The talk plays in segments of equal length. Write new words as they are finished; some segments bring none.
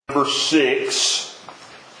number 6.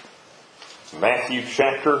 Matthew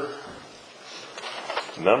chapter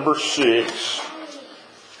number 6.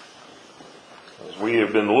 As we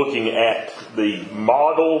have been looking at the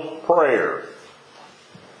model prayer.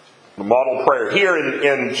 The model prayer. Here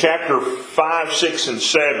in chapter 5, 6, and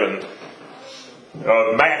 7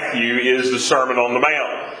 of Matthew is the Sermon on the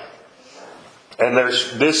Mount. And there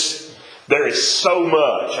is so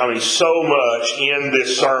much in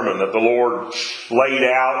this sermon that the Lord laid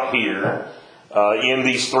out here in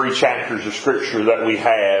these 3 chapters of Scripture that we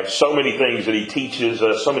have. So many things that He teaches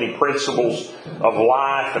us, so many principles of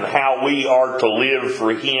life and how we are to live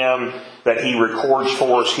for Him that He records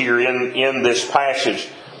for us here in this passage.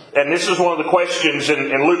 And this is one of the questions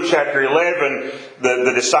in Luke chapter 11.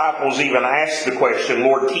 The disciples even asked the question,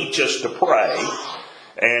 Lord, teach us to pray.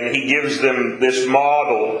 And He gives them this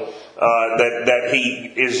model that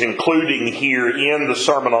He is including here in the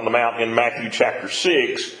Sermon on the Mount in Matthew chapter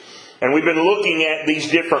 6. And we've been looking at these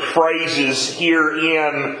different phrases here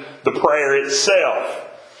in the prayer itself.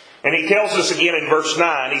 And He tells us again in verse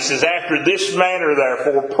 9, He says, After this manner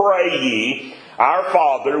therefore pray ye, Our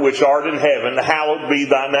Father which art in heaven, hallowed be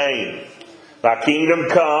thy name. Thy kingdom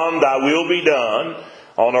come, thy will be done,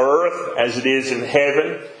 on earth as it is in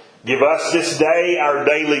heaven. Give us this day our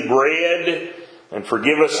daily bread, and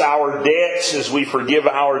forgive us our debts as we forgive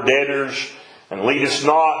our debtors. And lead us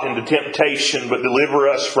not into temptation, but deliver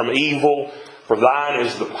us from evil. For thine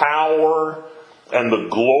is the power and the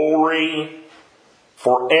glory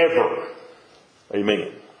forever.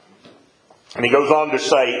 Amen. And He goes on to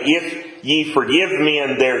say, If ye forgive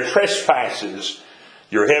men their trespasses,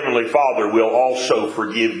 your heavenly Father will also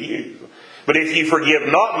forgive you. But if ye forgive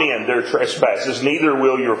not men their trespasses, neither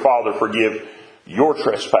will your Father forgive your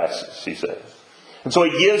trespasses, He says. And so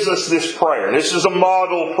He gives us this prayer. This is a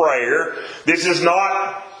model prayer. This is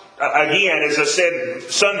not, again, as I said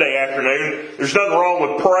Sunday afternoon, there's nothing wrong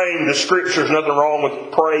with praying the Scriptures, nothing wrong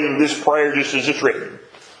with praying this prayer just as it's written.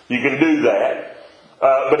 You can do that.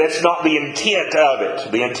 But that's not the intent of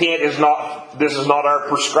it. The intent is not, this is not our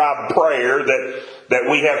prescribed prayer that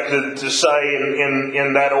we have to say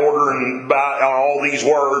in that order and by all these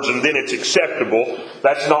words and then it's acceptable.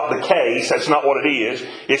 That's not the case. That's not what it is.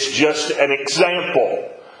 It's just an example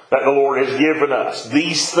that the Lord has given us.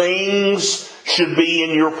 These things should be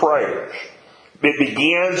in your prayers. It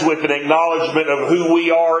begins with an acknowledgement of who we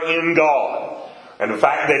are in God. And the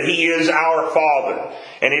fact that He is our Father.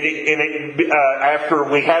 And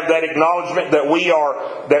after we have that acknowledgement that we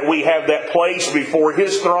have that place before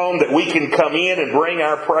His throne, that we can come in and bring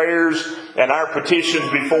our prayers and our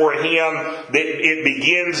petitions before Him, that it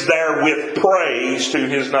begins there with praise to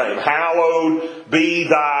His name. Hallowed be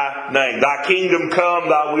thy name. Thy kingdom come,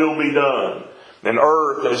 thy will be done. And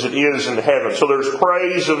earth as it is in heaven. So there's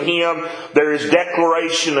praise of Him. There is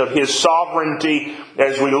declaration of His sovereignty,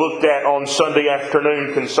 as we looked at on Sunday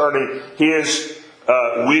afternoon concerning His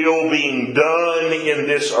will being done in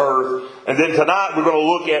this earth. And then tonight we're going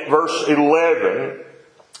to look at verse 11.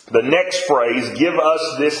 The next phrase, give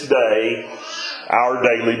us this day our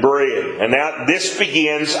daily bread. And now this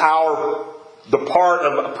begins the part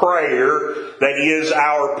of prayer that is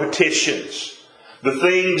our petitions. The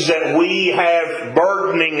things that we have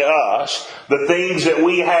burdening us, the things that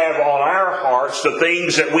we have on our hearts, the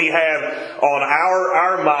things that we have on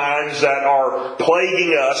our minds that are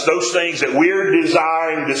plaguing us, those things that we're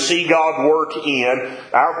desiring to see God work in,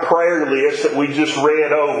 our prayer list that we just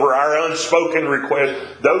read over, our unspoken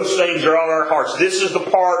requests, those things are on our hearts. This is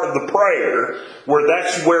the part of the prayer where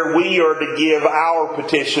that's where we are to give our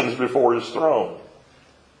petitions before His throne.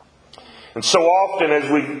 And so often, as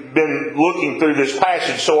we've been looking through this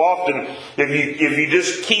passage, so often, if you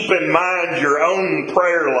just keep in mind your own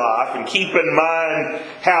prayer life and keep in mind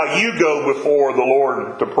how you go before the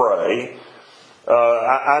Lord to pray,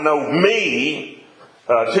 I know me,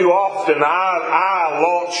 too often I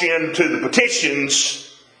launch into the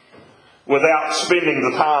petitions without spending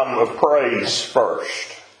the time of praise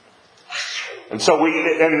first. And so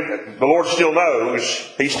and the Lord still knows,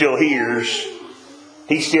 He still hears.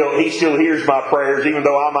 He still hears my prayers, even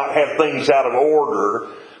though I might have things out of order.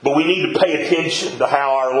 But we need to pay attention to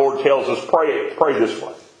how our Lord tells us, pray this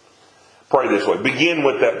way. Pray this way. Begin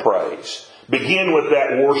with that praise. Begin with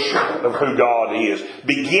that worship of who God is.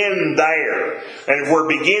 Begin there. And if we're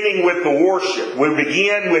beginning with the worship, we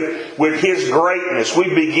begin with His greatness. We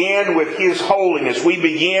begin with His holiness. We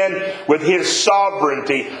begin with His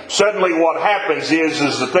sovereignty. Suddenly what happens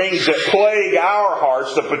is the things that plague our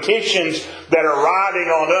hearts, the petitions that are riding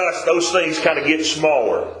on us, those things kind of get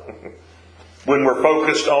smaller. when we're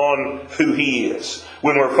focused on who He is,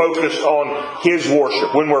 when we're focused on His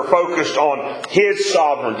worship, when we're focused on His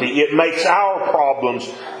sovereignty, it makes our problems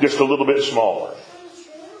just a little bit smaller.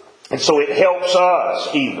 And so it helps us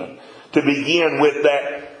even to begin with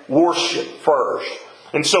that worship first.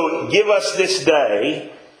 And so give us this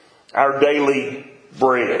day our daily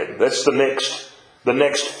bread. That's the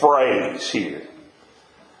next phrase here.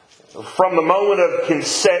 From the moment of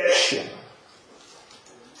conception,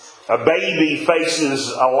 a baby faces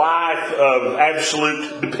a life of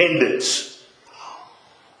absolute dependence.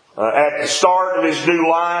 At the start of his new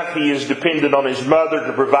life, he is dependent on his mother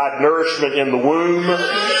to provide nourishment in the womb.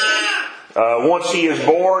 Once he is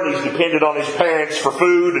born, he's dependent on his parents for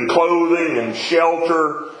food and clothing and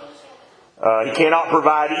shelter. He cannot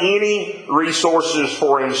provide any resources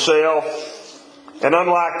for himself. And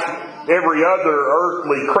unlike every other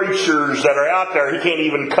earthly creatures that are out there, he can't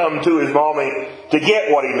even come to his mommy to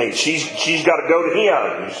get what he needs. She's got to go to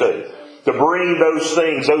him, you see, to bring those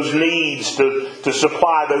things, those needs, to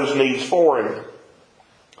supply those needs for him.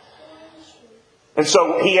 And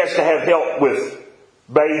so he has to have help with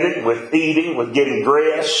bathing, with eating, with getting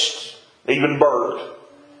dressed, even birth.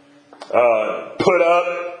 Put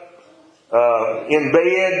up in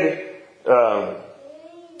bed.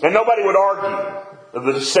 And nobody would argue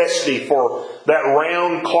the necessity for that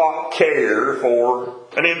round-clock care for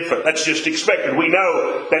an infant. That's just expected. We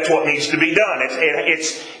know that's what needs to be done. It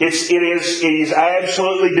is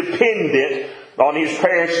absolutely dependent on his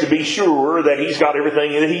parents to be sure that he's got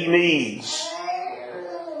everything that he needs.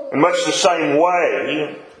 In much the same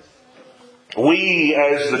way, we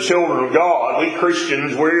as the children of God, we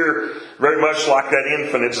Christians, we're very much like that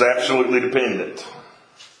infant. It's absolutely dependent.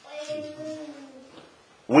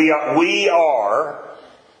 We are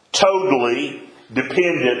totally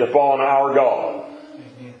dependent upon our God.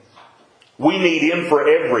 We need Him for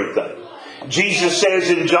everything. Jesus says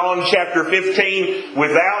in John chapter 15,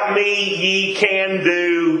 "Without me ye can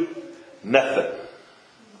do nothing."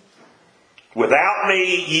 Without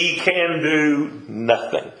me ye can do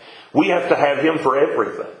nothing. We have to have Him for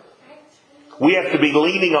everything. We have to be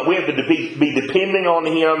leaning on, we have to be depending on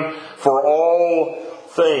Him for all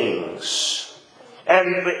things.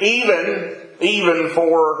 And even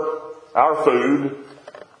for our food,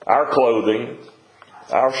 our clothing,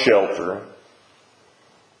 our shelter.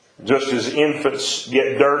 Just as infants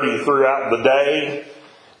get dirty throughout the day,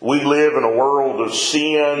 we live in a world of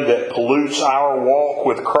sin that pollutes our walk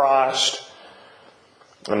with Christ.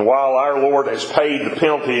 And while our Lord has paid the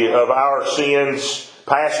penalty of our sins,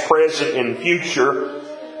 past, present, and future,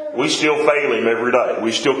 we still fail Him every day.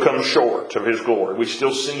 We still come short of His glory. We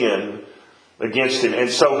still sin against Him. And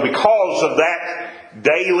so because of that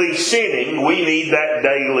daily sinning, we need that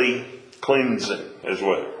daily cleansing as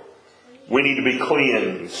well. We need to be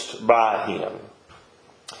cleansed by Him.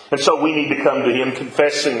 And so we need to come to Him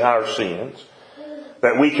confessing our sins,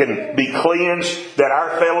 that we can be cleansed, that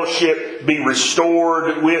our fellowship be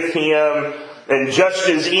restored with Him. And just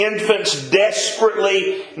as infants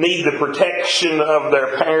desperately need the protection of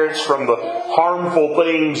their parents from the harmful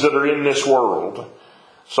things that are in this world,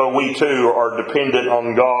 so we too are dependent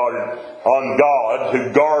on God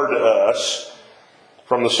who guard us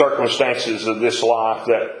from the circumstances of this life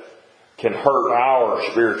that can hurt our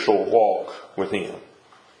spiritual walk with Him.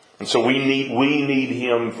 And so we need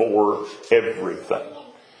Him for everything.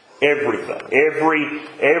 Everything.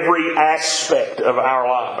 Every aspect of our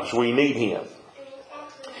lives, we need Him.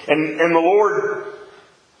 And the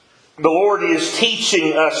Lord is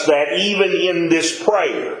teaching us that even in this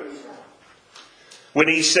prayer. When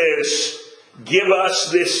He says, "Give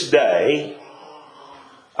us this day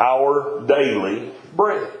our daily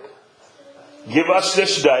bread." Give us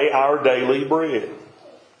this day our daily bread.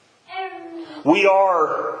 We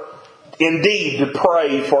are indeed to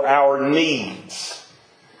pray for our needs.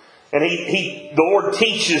 And the Lord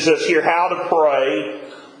teaches us here how to pray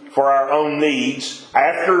for our own needs.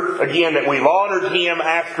 After, again, that we've honored Him,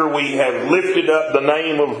 after we have lifted up the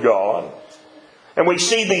name of God. And we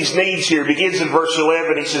see these needs here. It begins in verse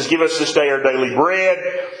 11. He says, "Give us this day our daily bread.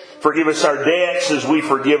 Forgive us our debts as we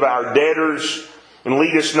forgive our debtors. And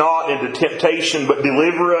lead us not into temptation, but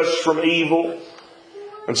deliver us from evil."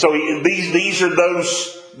 And so these are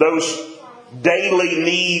those daily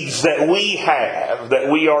needs that we have, that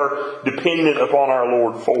we are dependent upon our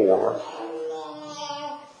Lord for.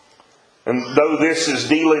 And though this is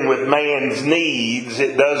dealing with man's needs,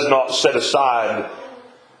 it does not set aside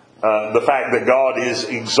the fact that God is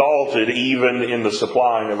exalted even in the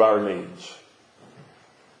supplying of our needs.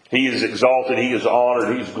 He is exalted, He is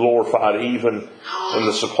honored, He is glorified even in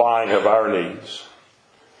the supplying of our needs.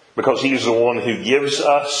 Because He is the one who gives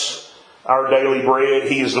us our daily bread.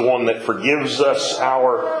 He is the one that forgives us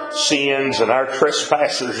our sins and our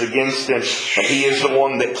trespasses against Him. And He is the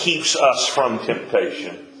one that keeps us from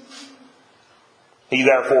temptation. He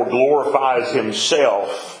therefore glorifies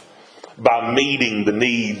Himself by meeting the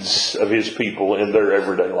needs of His people in their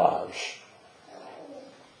everyday lives.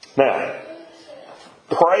 Now,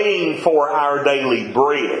 praying for our daily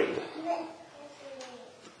bread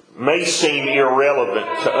may seem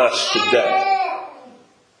irrelevant to us today.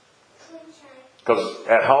 Because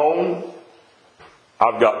at home,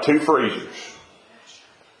 I've got 2 freezers.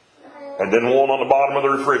 And then one on the bottom of the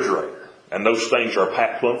refrigerator. And those things are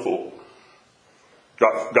packed plumb full.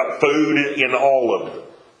 Got food in all of them.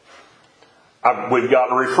 We've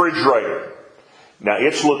got a refrigerator. Now,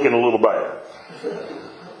 it's looking a little bad.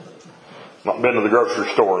 Not been to the grocery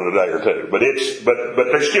store in a day or two. But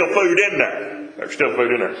there's still food in there. There's still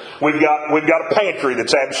food in there. We've got a pantry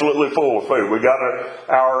that's absolutely full of food. We've got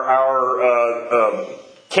our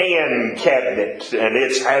can cabinet, and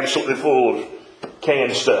it's absolutely full of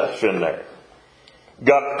canned stuff in there.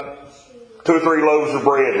 Got 2 or 3 loaves of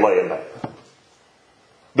bread laying there.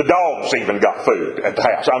 The dogs even got food at the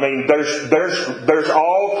house. I mean, there's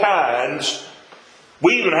all kinds.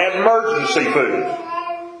 We even have emergency food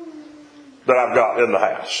that I've got in the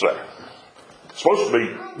house there. It's supposed to be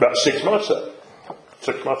about 6 months of it.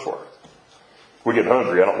 6 months worth. We get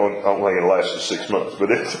hungry. I don't think it'll last us 6 months, but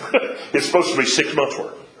it's supposed to be 6 months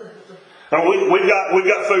worth. Now we've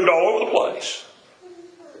got food all over the place.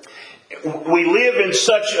 We live in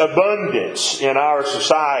such abundance in our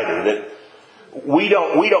society that we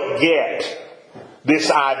don't get this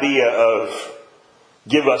idea of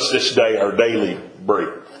give us this day our daily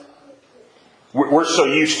bread. We're so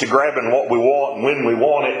used to grabbing what we want and when we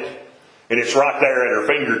want it, and it's right there at our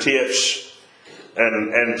fingertips.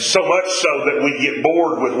 And so much so that we get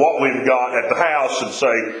bored with what we've got at the house and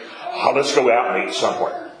say, oh, let's go out and eat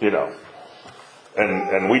somewhere,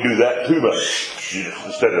 And we do that too much,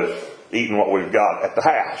 instead of eating what we've got at the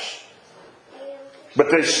house.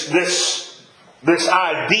 But this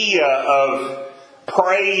idea of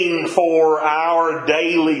praying for our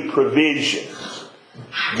daily provisions,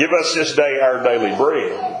 give us this day our daily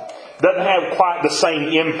bread, doesn't have quite the same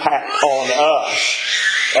impact on us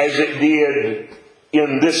as it did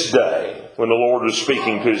in this day when the Lord was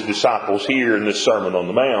speaking to His disciples here in this Sermon on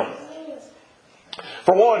the Mount.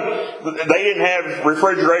 For one, they didn't have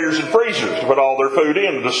refrigerators and freezers to put all their food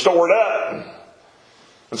in, to store it up.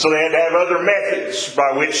 And so they had to have other methods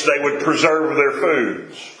by which they would preserve their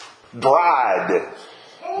foods. Dried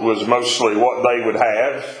was mostly what they would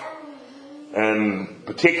have, and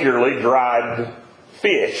particularly dried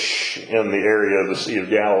fish in the area of the Sea of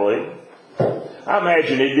Galilee. I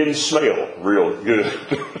imagine it didn't smell real good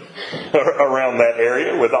around that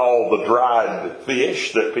area with all the dried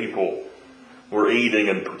fish that people were eating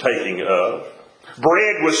and partaking of.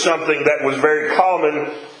 Bread was something that was very common,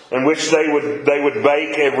 in which they would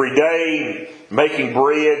bake every day, making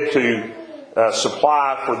bread to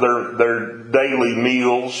supply for their daily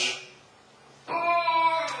meals.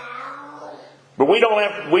 But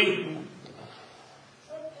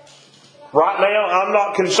right now, I'm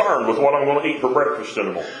not concerned with what I'm going to eat for breakfast in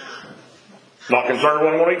the morning. Not concerned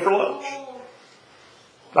what I'm going to eat for lunch.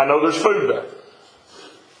 I know there's food there.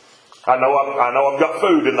 I know I've got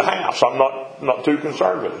food in the house. I'm not too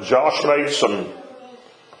concerned with it. Josh made some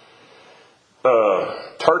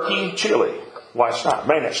turkey chili last night.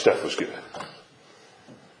 Man, that stuff was good.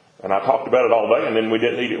 And I talked about it all day, and then we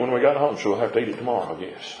didn't eat it when we got home, so we'll have to eat it tomorrow, I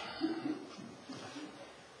guess.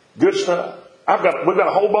 Good stuff. We've got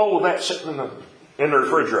a whole bowl of that sitting in the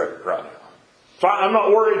refrigerator right now. So I'm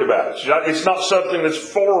not worried about it. It's not something that's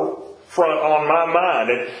forefront on my mind.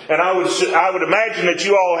 And I would imagine that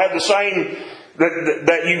you all have the same,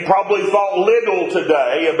 that you probably thought little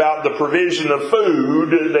today about the provision of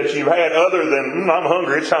food that you've had other than, I'm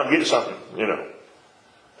hungry, it's time to get something,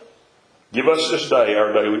 Give us this day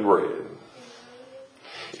our daily bread.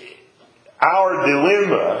 Our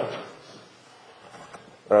dilemma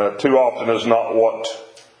too often is not what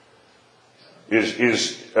is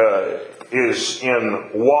in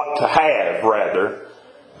what to have, rather,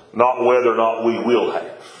 not whether or not we will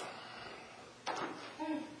have.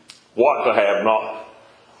 What to have, not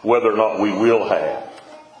whether or not we will have.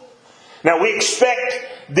 Now we expect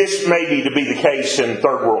this maybe to be the case in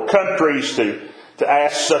third world countries to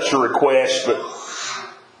ask such a request, but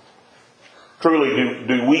truly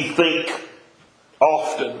do we think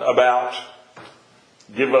often about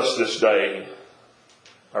give us this day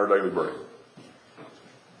our daily bread?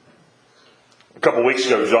 A couple of weeks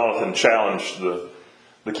ago, Jonathan challenged the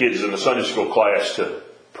kids in the Sunday school class to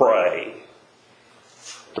pray.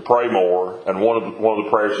 to pray more. And one of the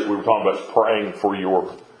prayers that we were talking about is praying for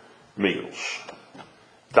your meals.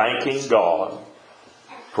 Thanking God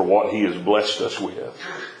for what He has blessed us with.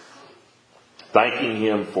 Thanking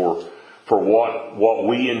Him for what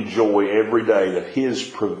we enjoy every day, that His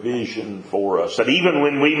provision for us. That even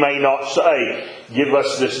when we may not say, give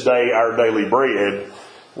us this day our daily bread,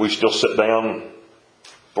 we still sit down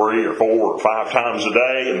 3 or 4 or 5 times a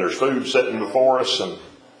day and there's food sitting before us, and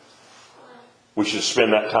we should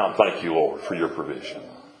spend that time. Thank you, Lord, for your provision.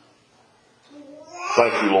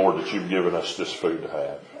 Thank you, Lord, that you've given us this food to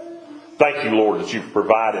have. Thank you, Lord, that you've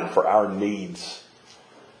provided for our needs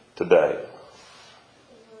today.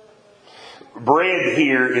 Bread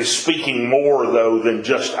here is speaking more, though, than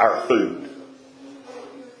just our food.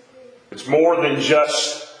 It's more than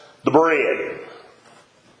just the bread.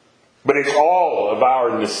 But it's all of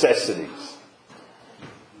our necessities.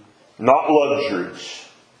 Not luxuries,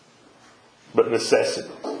 but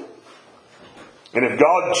necessities. And if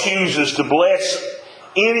God chooses to bless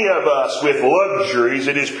any of us with luxuries,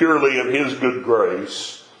 it is purely of His good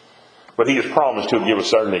grace. But He has promised He'll give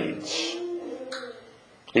us our needs.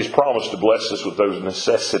 He's promised to bless us with those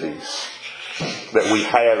necessities that we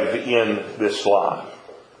have in this life.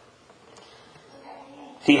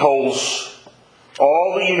 He holds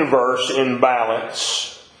all the universe in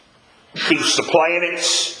balance, keeps the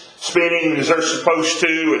planets spinning as they're supposed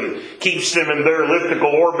to, and keeps them in their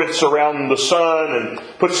elliptical orbits around the sun, and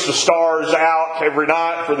puts the stars out every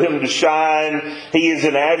night for them to shine. He is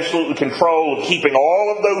in absolute control of keeping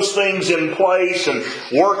all of those things in place and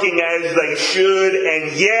working as they should,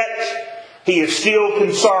 and yet He is still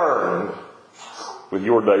concerned with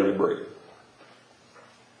your daily bread.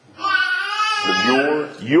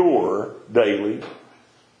 With your daily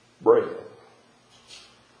bread.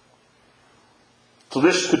 So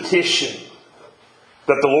this petition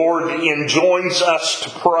that the Lord enjoins us to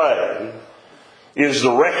pray is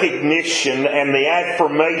the recognition and the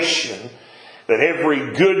affirmation that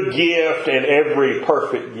every good gift and every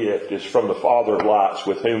perfect gift is from the Father of lights,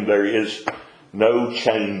 with whom there is no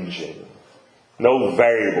changing, no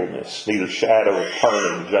variableness, neither shadow of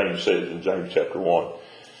turning, James says in James chapter 1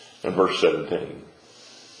 and verse 17.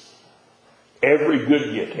 Every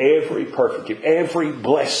good gift, every perfect gift, every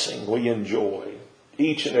blessing we enjoy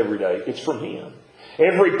each and every day, it's from Him.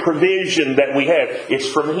 Every provision that we have, it's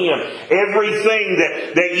from Him. Everything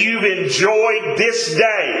that you've enjoyed this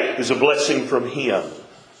day is a blessing from Him.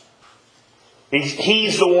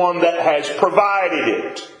 He's the one that has provided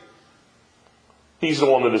it. He's the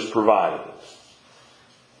one that has provided it.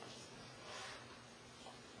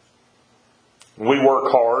 We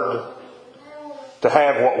work hard to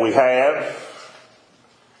have what we have.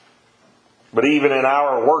 But even in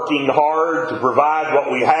our working hard to provide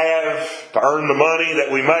what we have, to earn the money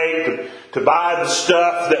that we make, to buy the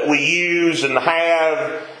stuff that we use and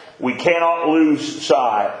have, we cannot lose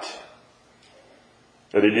sight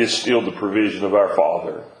that it is still the provision of our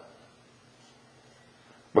Father.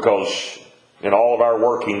 Because in all of our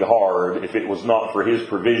working hard, if it was not for His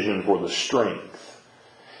provision for the strength,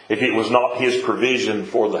 if it was not His provision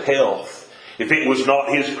for the health, if it was not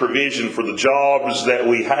His provision for the jobs that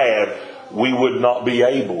we have, we would not be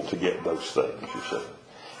able to get those things, you see.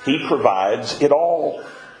 He provides it all.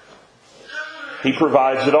 He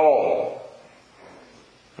provides it all.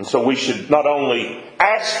 And so we should not only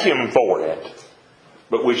ask Him for it,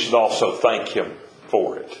 but we should also thank Him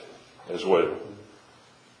for it as well.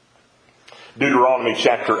 Deuteronomy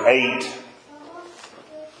chapter 8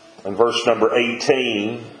 and verse number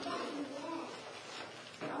 18.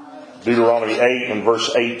 Deuteronomy 8 and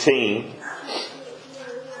verse 18.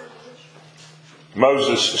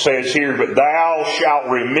 Moses says here, "But thou shalt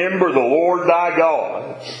remember the Lord thy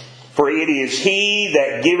God, for it is He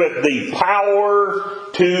that giveth thee power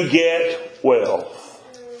to get wealth,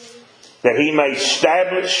 that He may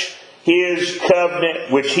establish His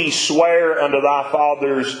covenant which He sware unto thy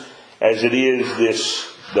fathers, as it is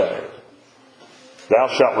this day. Thou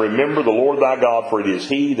shalt remember the Lord thy God, for it is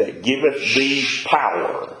He that giveth thee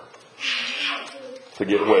power to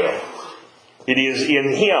get wealth." It is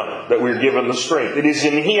in Him that we're given the strength. It is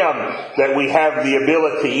in Him that we have the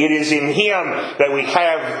ability. It is in Him that we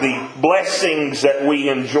have the blessings that we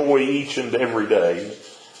enjoy each and every day.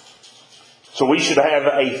 So we should have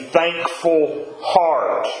a thankful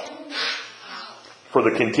heart for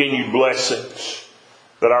the continued blessings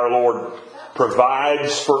that our Lord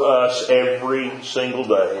provides for us every single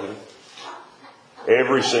day.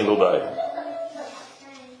 Every single day.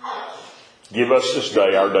 Give us this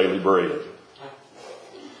day our daily bread.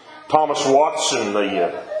 Thomas Watson,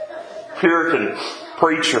 the Puritan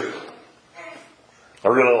preacher, I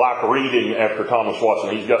really like reading after Thomas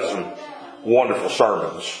Watson. He's got some wonderful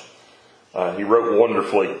sermons. He wrote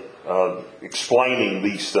wonderfully explaining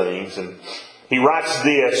these things. And he writes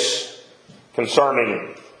this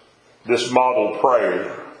concerning this model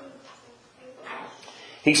prayer.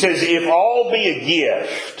 He says, "If all be a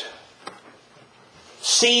gift,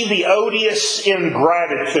 see the odious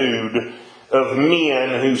ingratitude of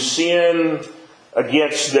men who sin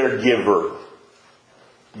against their giver.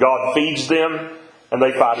 God feeds them, and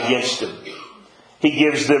they fight against Him. He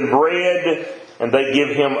gives them bread, and they give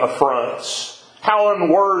Him affronts. How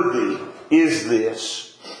unworthy is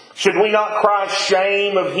this? Should we not cry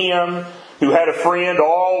shame of him who had a friend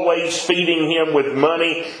always feeding him with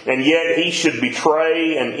money, and yet he should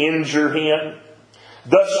betray and injure him?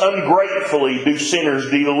 Thus ungratefully do sinners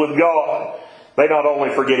deal with God. They not only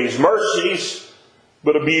forget His mercies,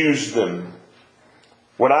 but abuse them.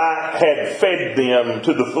 When I had fed them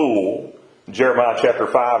to the full," Jeremiah chapter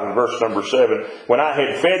 5 and verse number 7, "when I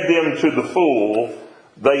had fed them to the full,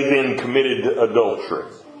 they then committed adultery."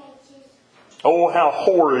 Oh, how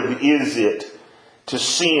horrid is it to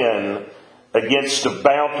sin against a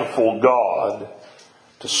bountiful God,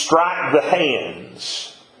 to strike the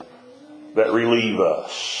hands that relieve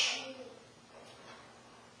us.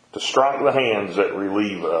 To strike the hands that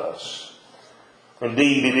relieve us.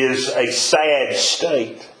 Indeed, it is a sad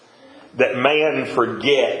state that man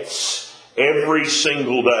forgets every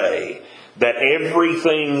single day that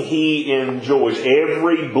everything he enjoys,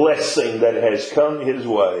 every blessing that has come his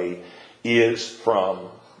way, is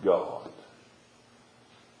from God.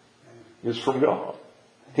 Is from God.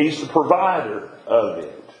 He's the provider of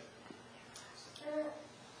it.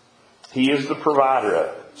 He is the provider of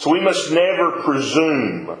it. So we must never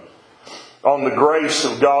presume on the grace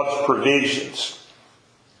of God's provisions.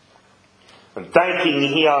 And thanking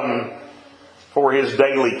Him for His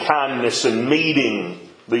daily kindness in meeting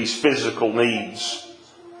these physical needs.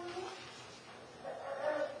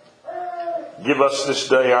 Give us this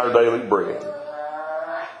day our daily bread.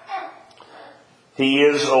 He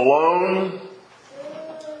is alone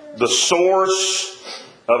the source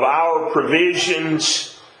of our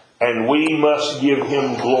provisions, and we must give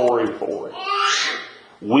Him glory for it.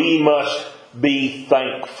 We must be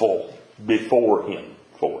thankful before Him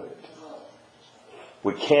for it.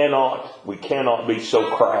 We cannot be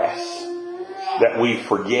so crass that we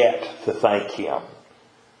forget to thank Him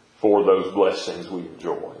for those blessings we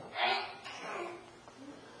enjoy.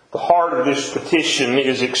 The heart of this petition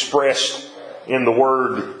is expressed in the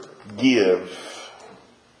word give.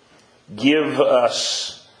 Give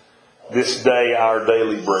us this day our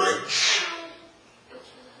daily bread.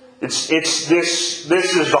 This is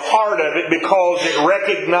the heart of it because it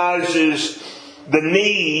recognizes the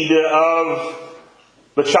need of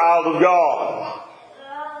the child of God.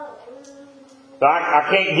 I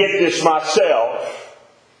can't get this myself.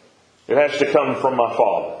 It has to come from my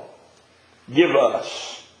Father. Give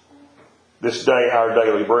us this day our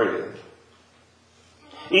daily bread.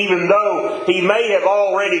 Even though He may have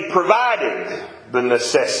already provided the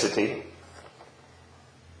necessity,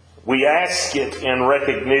 we ask it in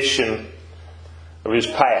recognition of His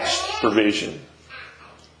past provision,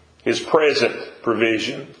 His present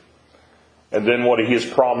provision, and then what He has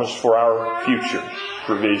promised for our future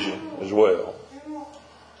provision as well.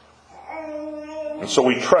 And so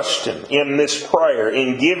we trust Him in this prayer,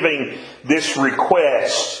 in giving this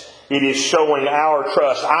request. It is showing our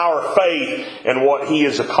trust, our faith in what He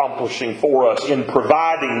is accomplishing for us, in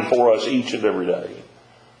providing for us each and every day.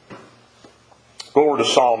 Go over to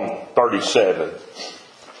Psalm 37.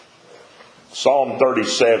 Psalm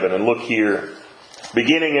 37, and look here.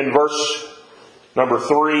 Beginning in verse number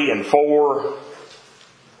 3 and 4.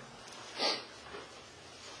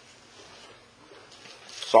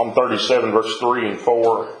 Psalm 37, verse 3 and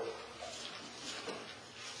 4.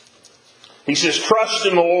 He says, "Trust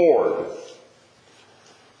in the Lord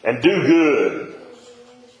and do good.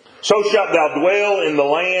 So shalt thou dwell in the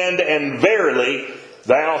land, and verily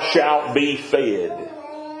thou shalt be fed.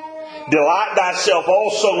 Delight thyself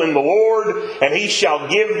also in the Lord, and He shall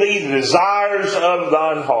give thee the desires of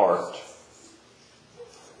thine heart."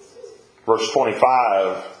 Verse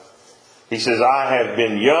 25, he says, "I have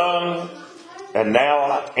been young, and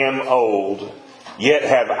now am old, yet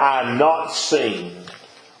have I not seen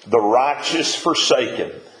the righteous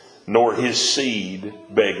forsaken, nor his seed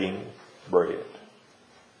begging bread."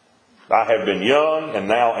 I have been young, and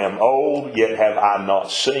now am old, yet have I not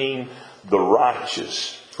seen the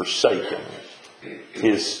righteous forsaken,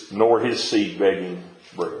 nor his seed begging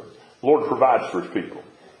bread. The Lord provides for His people.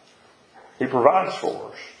 He provides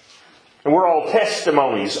for us. And we're all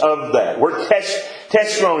testimonies of that. We're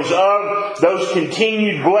testimonies of those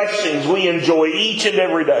continued blessings we enjoy each and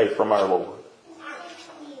every day from our Lord.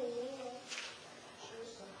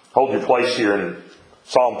 Hold your place here in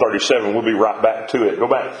Psalm 37. We'll be right back to it. Go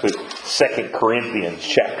back to 2 Corinthians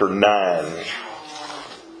chapter 9.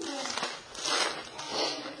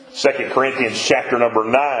 2 Corinthians chapter number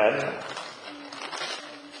 9.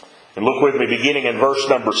 And look with me beginning in verse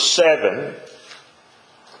number 7.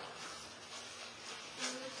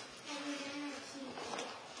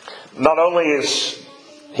 Not only is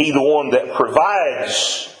He the one that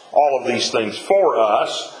provides all of these things for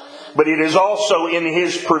us, but it is also in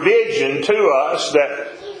His provision to us that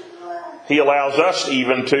He allows us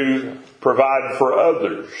even to provide for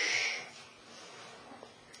others.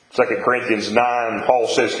 2 Corinthians 9, Paul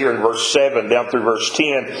says here in verse 7 down through verse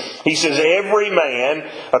 10, he says, "Every man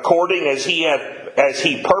according as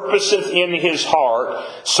he purposeth in his heart,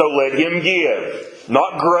 so let him give,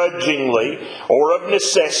 not grudgingly or of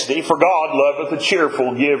necessity, for God loveth a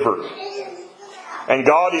cheerful giver. And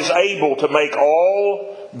God is able to make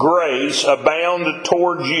all grace abound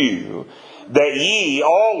toward you, that ye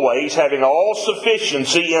always, having all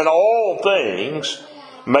sufficiency in all things,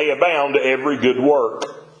 may abound to every good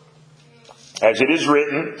work. As it is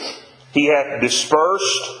written, He hath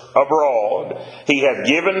dispersed abroad, He hath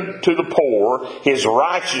given to the poor, His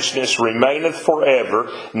righteousness remaineth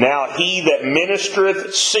forever. Now He that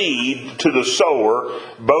ministereth seed to the sower,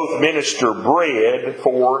 both minister bread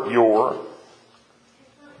for your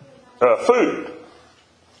food."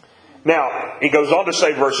 Now, he goes on to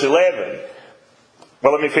say, verse 11.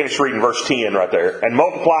 Well, let me finish reading verse 10 right there. "And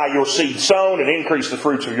multiply your seed sown, and increase the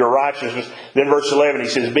fruits of your righteousness." Then verse 11, he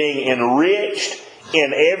says, "Being enriched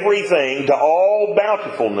in everything to all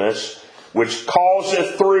bountifulness, which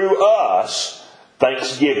causeth through us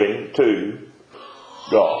thanksgiving to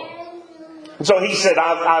God." And so he said,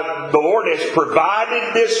 the Lord has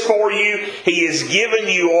provided this for you. He has given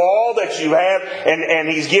you all that you have, and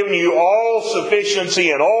He's given you all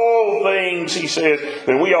sufficiency in all things, he says,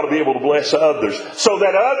 and we ought to be able to bless others, so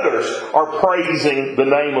that others are praising the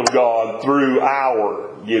name of God through our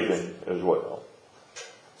giving as well.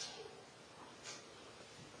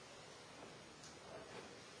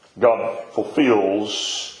 God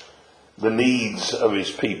fulfills the needs of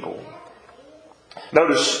His people.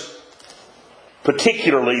 Notice,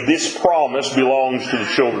 particularly, this promise belongs to the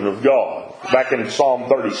children of God. Back in Psalm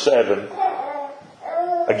 37,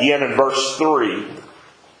 again in verse 3,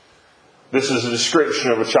 this is a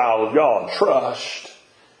description of a child of God. Trust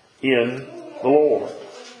in the Lord.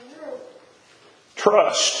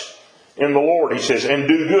 Trust in the Lord, he says, "and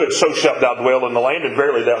do good, so shalt thou dwell in the land, and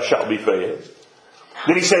verily thou shalt be fed."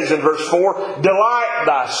 Then he says in verse 4, "Delight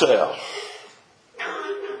thyself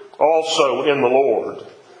also in the Lord,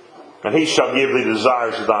 and He shall give thee the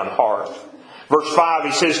desires of thine heart." Verse 5,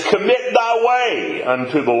 he says, "Commit thy way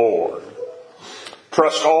unto the Lord.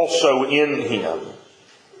 Trust also in Him,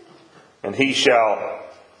 and He shall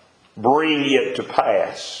bring it to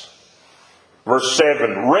pass." Verse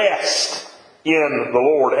 7, "Rest in the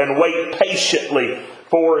Lord, and wait patiently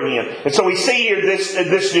for Him." And so we see here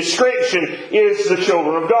this description is the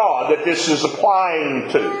children of God that this is applying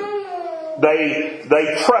to.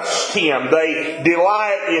 They trust Him. They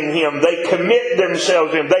delight in Him. They commit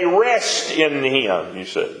themselves to Him. They rest in Him, you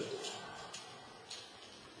see.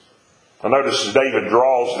 I notice as David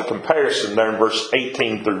draws the comparison there in verse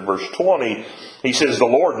 18 through verse 20, he says, "The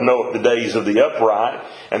Lord knoweth the days of the upright,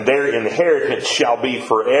 and their inheritance shall be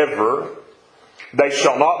forever. They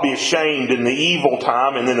shall not be ashamed in the evil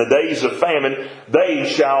time, and in the days of famine they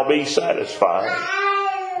shall be satisfied.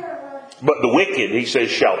 But the wicked," he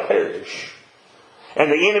says, "shall perish.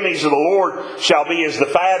 And the enemies of the Lord shall be as the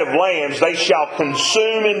fat of lambs. They shall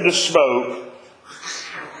consume in the smoke.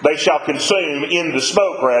 They shall consume in the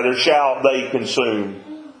smoke, rather, shall they consume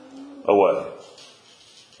away."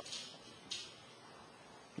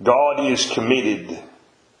 God is committed.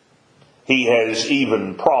 He has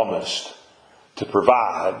even promised to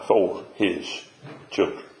provide for His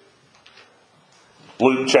children.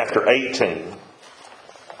 Luke chapter 18.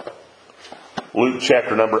 Luke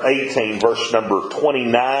chapter number 18, verse number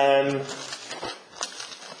 29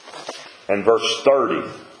 and verse 30.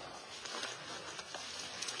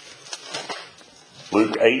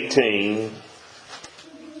 Luke 18,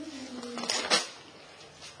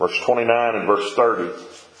 verse 29 and verse 30.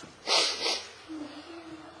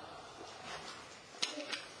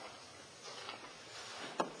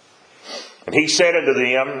 "And He said unto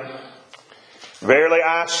them, Verily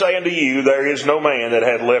I say unto you, there is no man that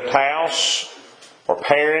hath left house, or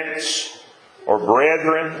parents, or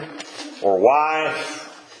brethren, or wife,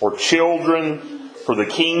 or children for the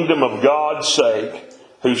kingdom of God's sake,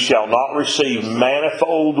 who shall not receive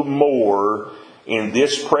manifold more in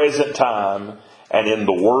this present time and in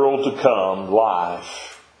the world to come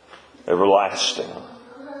life everlasting.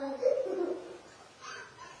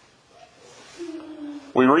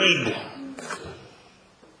 We read,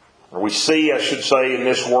 or we see, I should say, in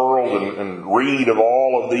this world and read of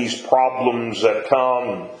all of these problems that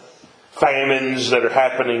come, famines that are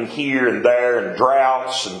happening here and there, and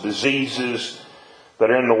droughts and diseases that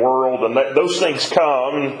are in the world. And those things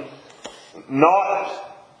come not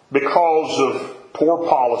because of poor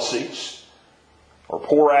policies or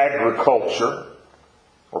poor agriculture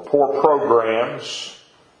or poor programs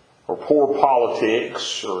or poor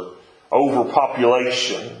politics or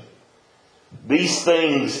overpopulation. These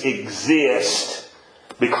things exist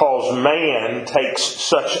because man takes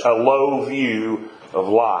such a low view of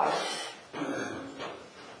life.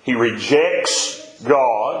 He rejects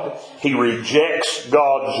God. He rejects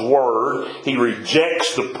God's Word. He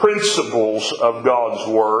rejects the principles of God's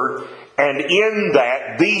Word. And in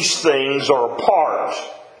that, these things are a part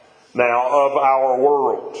now of our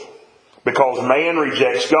world. Because man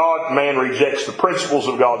rejects God, man rejects the principles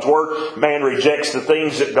of God's Word, man rejects the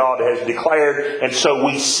things that God has declared, and so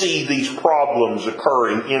we see these problems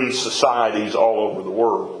occurring in societies all over the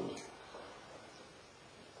world.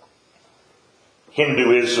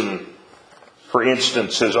 Hinduism, for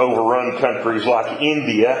instance, has overrun countries like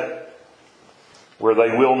India, where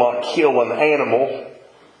they will not kill an animal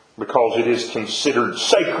because it is considered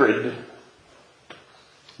sacred,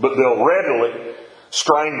 but they'll readily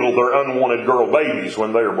strangle their unwanted girl babies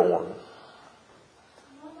when they're born.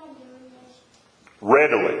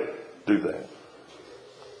 Readily do that.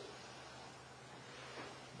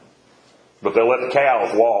 But they'll let the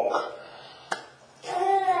cows walk.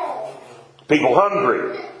 People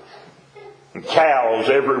hungry. And cows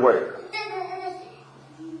everywhere.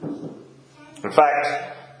 In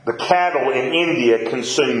fact, the cattle in India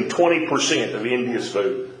consume 20% of India's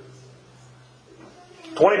food.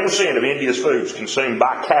 20% of India's food is consumed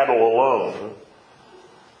by cattle alone.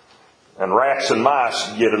 And rats and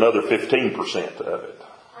mice get another 15% of it.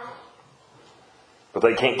 But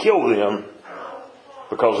they can't kill them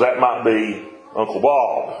because that might be Uncle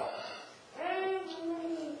Bob.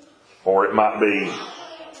 Or it might be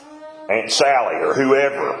Aunt Sally or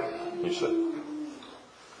whoever, you see.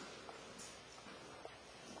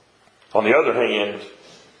 On the other hand,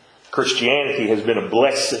 Christianity has been a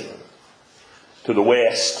blessing to the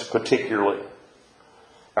West particularly.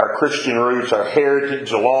 Our Christian roots, our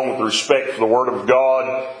heritage, along with respect for the Word of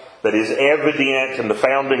God that is evident in the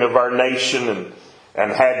founding of our nation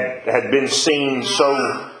and had been seen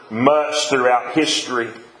so much throughout history,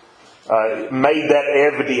 made that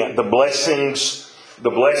evident. The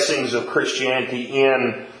blessings of Christianity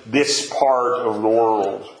in this part of the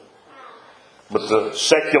world. But the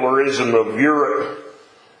secularism of Europe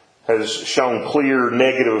has shown clear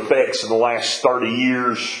negative effects in the last 30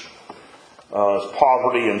 years.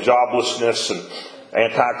 Poverty and joblessness and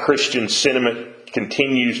anti-Christian sentiment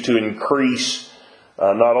continues to increase,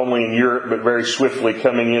 not only in Europe, but very swiftly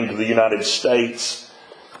coming into the United States,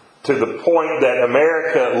 to the point that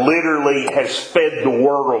America literally has fed the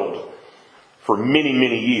world for many,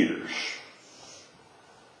 many years.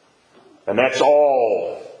 And that's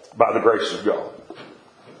all by the grace of God.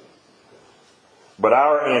 But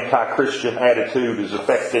our anti-Christian attitude is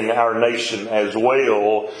affecting our nation as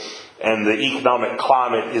well, and the economic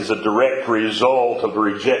climate is a direct result of the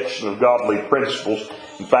rejection of godly principles.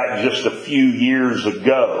 In fact, just a few years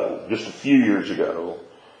ago,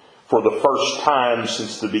 for the first time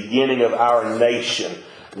since the beginning of our nation,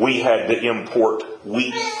 we had to import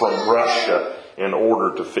wheat from Russia in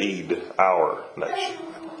order to feed our nation.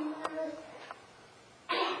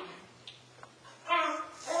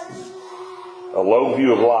 A low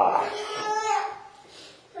view of life.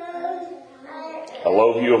 A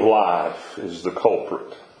low view of life is the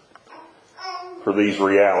culprit for these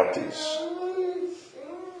realities.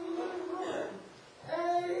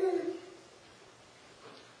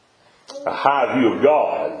 A high view of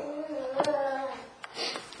God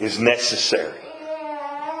is necessary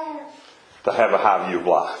to have a high view of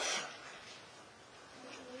life.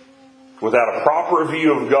 Without a proper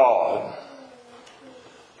view of God,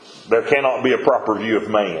 there cannot be a proper view of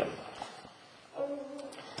man.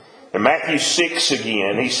 In Matthew 6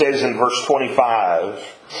 again, he says in verse 25,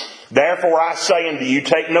 "Therefore I say unto you,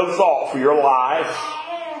 take no thought for your life,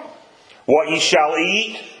 what ye shall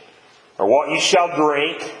eat, or what ye shall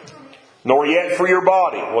drink, nor yet for your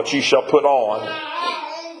body, what ye shall put on.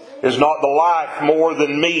 Is not the life more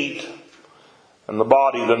than meat, and the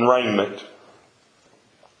body than raiment?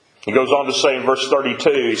 He goes on to say in verse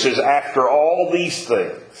 32, he says, after all these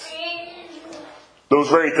things, those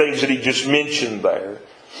very things that he just mentioned there,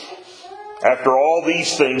 after all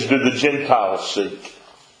these things do the Gentiles seek.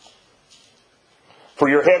 For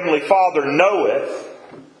your heavenly Father knoweth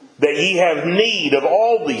that ye have need of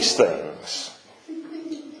all these things.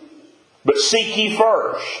 But seek ye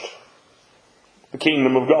first the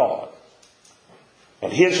kingdom of God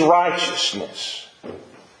and His righteousness,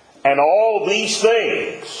 and all these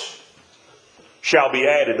things shall be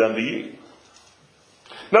added unto you.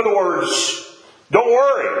 In other words, don't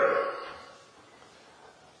worry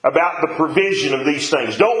about the provision of these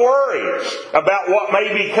things. Don't worry about what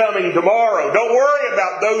may be coming tomorrow. Don't worry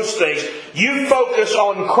about those things. You focus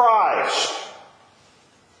on Christ.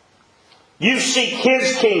 You seek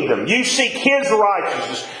His kingdom. You seek His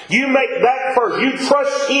righteousness. You make that first. You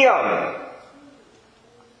trust Him.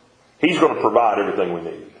 He's going to provide everything we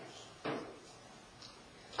need.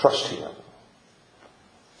 Trust Him.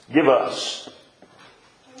 Give us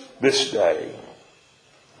this day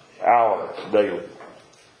our daily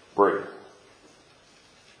bread.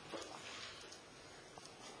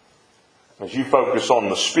 As you focus on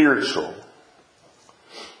the spiritual,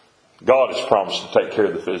 God has promised to take care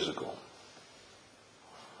of the physical.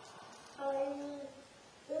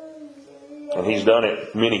 And He's done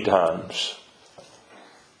it many times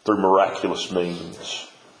through miraculous means.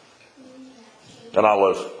 And I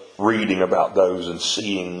love reading about those and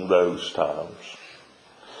seeing those times.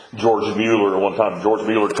 George Mueller, one time George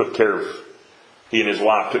Mueller he and his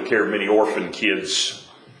wife took care of many orphan kids.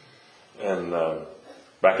 And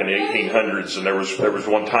back in the 1800s, and there was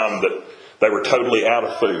one time that they were totally out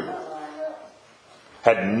of food.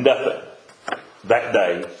 Had nothing that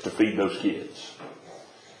day to feed those kids.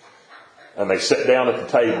 And they sat down at the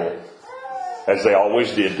table, as they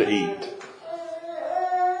always did, to eat.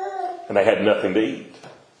 And they had nothing to eat.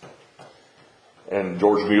 And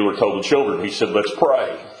George Mueller told the children, he said, let's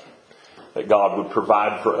pray that God would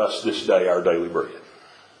provide for us this day our daily bread.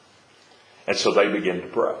 And so they began to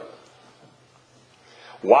pray.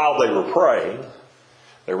 While they were praying,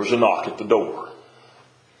 there was a knock at the door.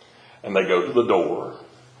 And they go to the door,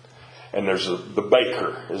 and the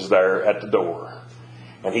baker is there at the door.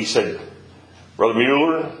 And he said, Brother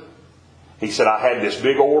Mueller, he said, I had this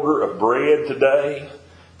big order of bread today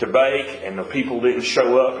to bake, and the people didn't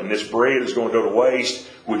show up, and this bread is going to go to waste.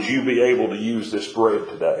 Would you be able to use this bread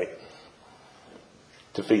today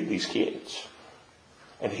to feed these kids?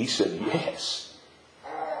 And he said, yes.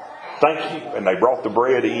 Thank you. And they brought the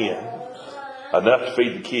bread in, enough to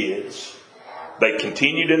feed the kids. They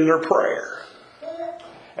continued in their prayer.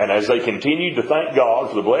 And as they continued to thank God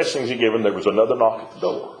for the blessings He given, there was another knock at the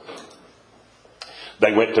door.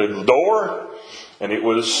 They went to the door, and it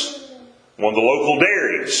was one of the local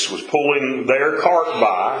dairies was pulling their cart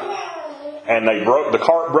by, and the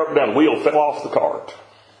cart broke down. The wheel fell off the cart.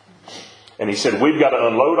 And he said, we've got to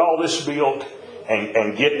unload all this milk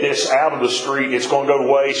and get this out of the street. It's going to go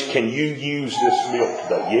to waste. Can you use this milk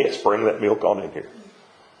today? Yes, bring that milk on in here.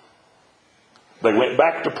 They went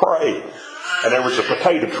back to pray. And there was a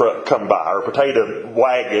potato truck come by, or a potato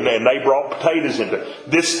wagon, and they brought potatoes into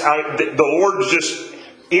this. The Lord just,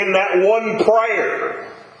 in that one prayer,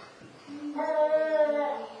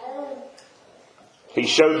 He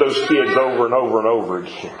showed those kids over and over and over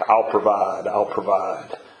again, I'll provide, I'll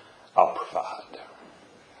provide, I'll provide.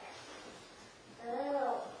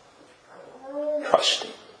 Trust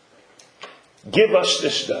Him. Give us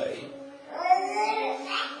this day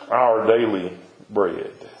our daily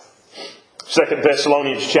bread. 2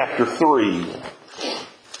 Thessalonians chapter 3.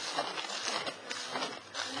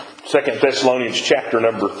 2 Thessalonians chapter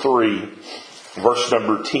number 3, verse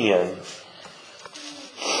number 10.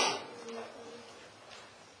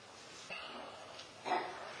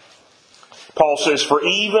 Paul says, for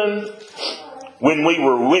even when we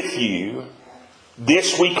were with you,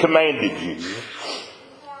 this we commanded you,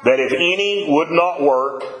 that if any would not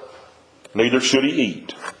work, neither should he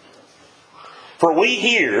eat. For we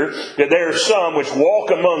hear that there are some which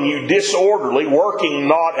walk among you disorderly, working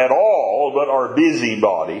not at all, but are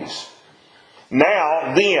busybodies.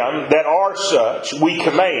 Now them that are such we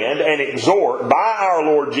command and exhort by our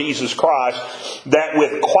Lord Jesus Christ, that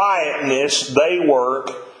with quietness they work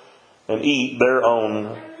and eat their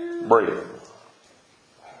own bread.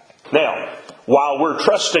 Now, while we're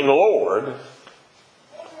trusting the Lord,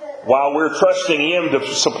 while we're trusting Him to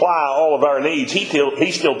supply all of our needs, He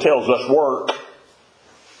still tells us work,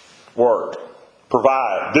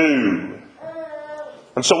 provide, do.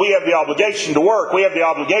 And so we have the obligation to work. We have the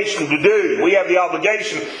obligation to do. We have the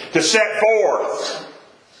obligation to set forth.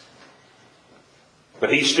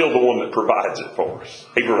 But He's still the one that provides it for us.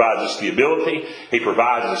 He provides us the ability. He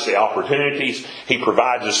provides us the opportunities. He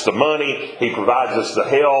provides us the money. He provides us the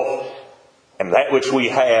health. And that which we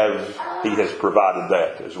have, He has provided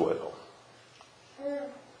that as well.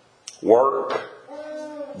 Work,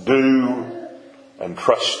 do, and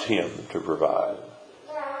trust Him to provide.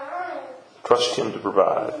 Trust Him to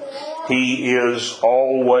provide. He is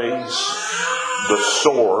always the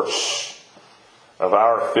source of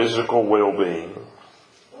our physical well-being.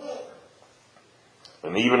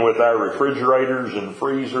 And even with our refrigerators and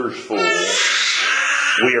freezers full,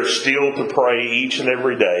 we are still to pray each and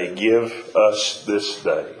every day, give us this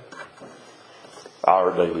day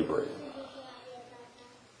our daily bread.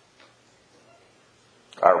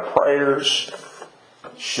 Our prayers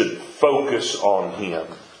should focus on Him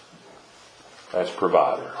as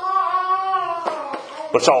provider.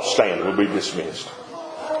 Let's all stand. We'll be dismissed.